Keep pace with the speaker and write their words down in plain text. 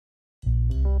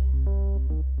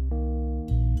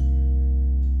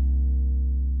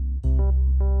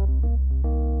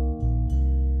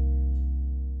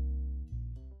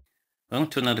Welcome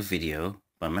to another video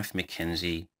by Matthew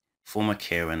McKenzie, former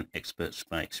carer and experts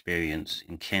by experience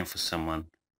in caring for someone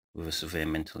with a severe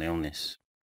mental illness.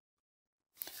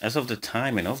 As of the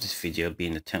timing of this video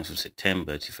being the 10th of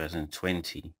September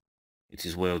 2020, it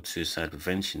is World Suicide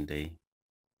Prevention Day.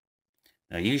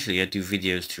 Now usually I do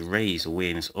videos to raise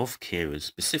awareness of carers,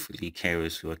 specifically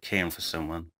carers who are caring for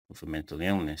someone with a mental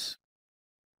illness.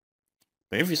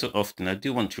 But every so often I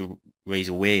do want to raise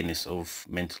awareness of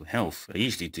mental health. I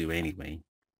usually do anyway.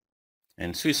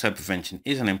 And suicide prevention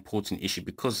is an important issue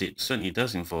because it certainly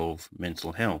does involve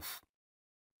mental health.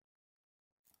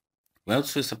 World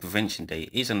Suicide Prevention Day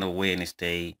is an awareness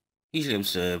day usually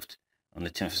observed on the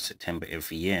 10th of September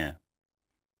every year.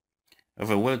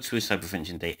 However, World Suicide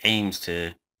Prevention Day aims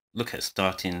to look at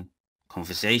starting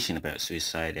conversation about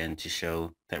suicide and to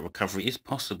show that recovery is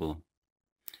possible.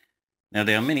 Now,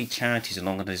 there are many charities and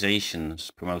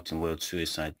organizations promoting World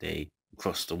Suicide Day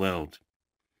across the world.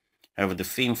 However, the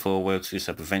theme for World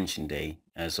Suicide Prevention Day,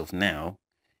 as of now,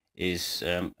 is,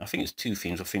 I think it's two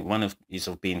themes. I think one is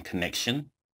of being connection,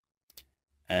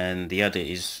 and the other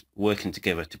is working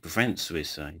together to prevent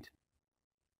suicide.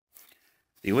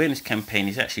 The awareness campaign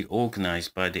is actually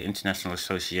organized by the International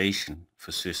Association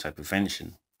for Suicide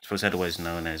Prevention, which was otherwise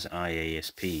known as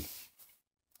IASP.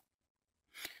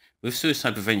 With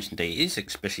Suicide Prevention Day, it is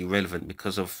especially relevant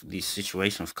because of the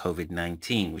situation of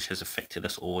COVID-19, which has affected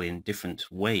us all in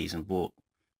different ways and brought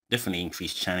definitely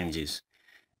increased challenges.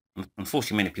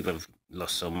 Unfortunately, many people have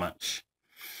lost so much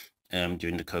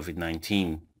during the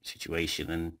COVID-19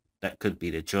 situation, and that could be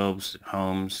their jobs,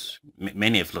 homes.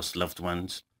 Many have lost loved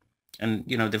ones. And,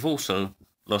 they've also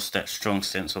lost that strong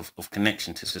sense of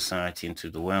connection to society and to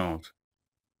the world.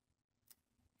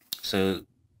 So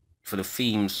for the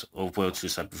themes of World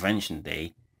Suicide Prevention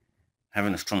Day,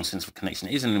 having a strong sense of connection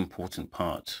is an important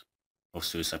part of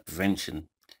suicide prevention.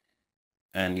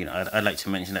 And, I'd like to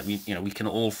mention that we can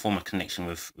all form a connection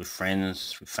with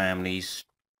friends, with families,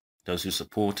 those who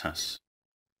support us.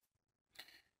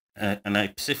 And I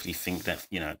specifically think that,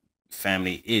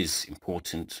 family is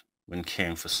important when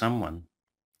caring for someone.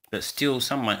 But still,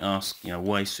 some might ask,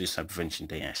 why is Suicide Prevention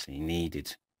Day actually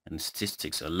needed? And the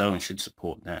statistics alone should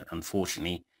support that.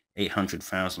 Unfortunately,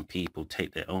 800,000 people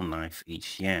take their own life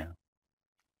each year.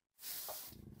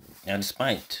 Now,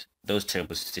 despite those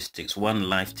terrible statistics, one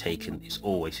life taken is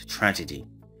always a tragedy.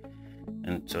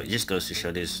 And so it just goes to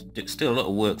show there's still a lot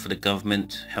of work for the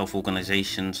government, health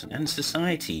organizations, and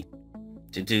society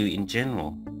to do in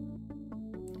general.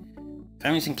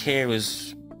 Families and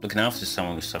carers looking after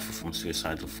someone who suffers from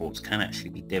suicidal thoughts can actually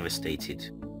be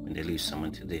devastated when they lose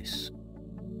someone to this.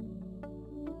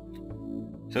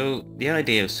 So the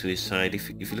idea of suicide, if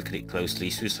you look at it closely,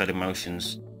 suicide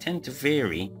emotions tend to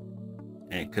vary,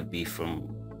 and it could be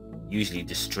from usually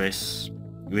distress,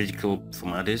 ridicule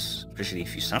from others, especially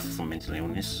if you suffer from mental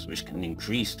illness, which can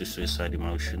increase the suicide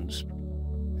emotions,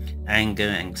 anger,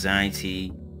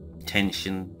 anxiety,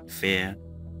 tension, fear,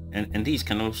 and these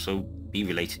can also be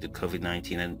related to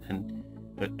COVID-19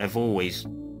 and have always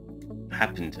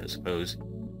happened, I suppose,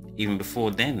 even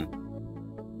before then.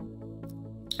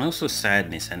 Also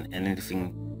sadness and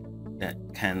anything that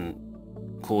can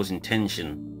cause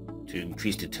intention to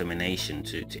increase determination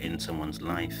to end someone's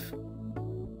life.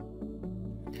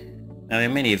 Now, there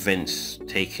are many events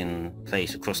taking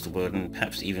place across the world and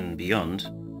perhaps even beyond,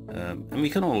 and we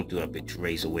can all do our bit to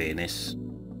raise awareness.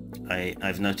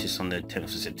 I've noticed on the 10th of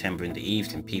September in the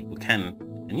evening, people can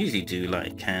and usually do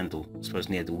light a candle, I suppose,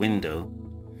 near the window,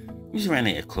 usually around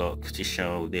 8 o'clock, to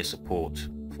show their support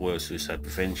for World Suicide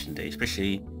Prevention Day,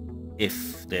 especially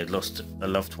if they had lost a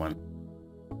loved one.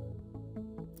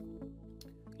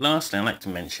 Lastly, I'd like to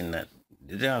mention that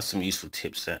there are some useful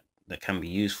tips that can be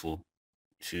useful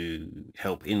to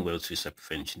help in World Suicide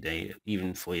Prevention Day,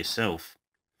 even for yourself.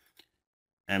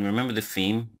 And remember the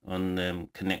theme on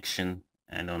connection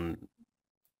and on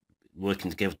working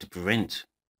together to prevent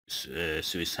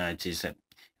suicides is that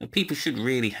people should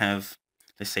really have,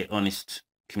 let's say, honest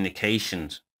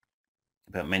communications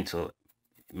about mental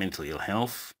ill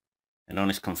health and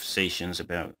honest conversations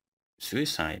about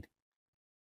suicide.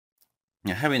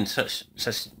 Now, having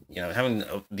having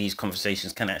these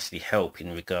conversations can actually help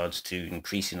in regards to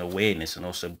increasing awareness and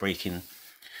also breaking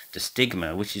the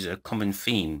stigma, which is a common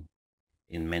theme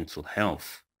in mental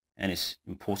health. And it's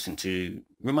important to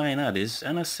remind others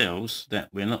and ourselves that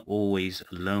we're not always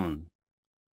alone.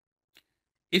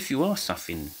 If you are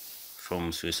suffering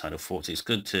from suicidal thoughts, it's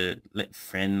good to let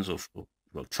friends or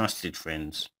trusted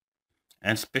friends,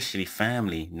 and especially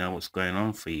family, know what's going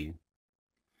on for you.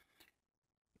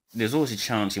 There's always a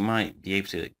chance you might be able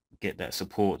to get that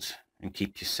support and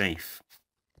keep you safe.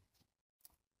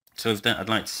 So with that, I'd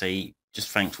like to say just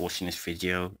thanks for watching this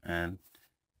video, and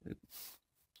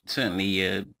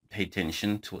certainly pay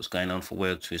attention to what's going on for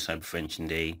World Suicide Prevention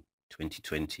Day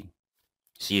 2020.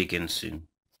 See you again soon.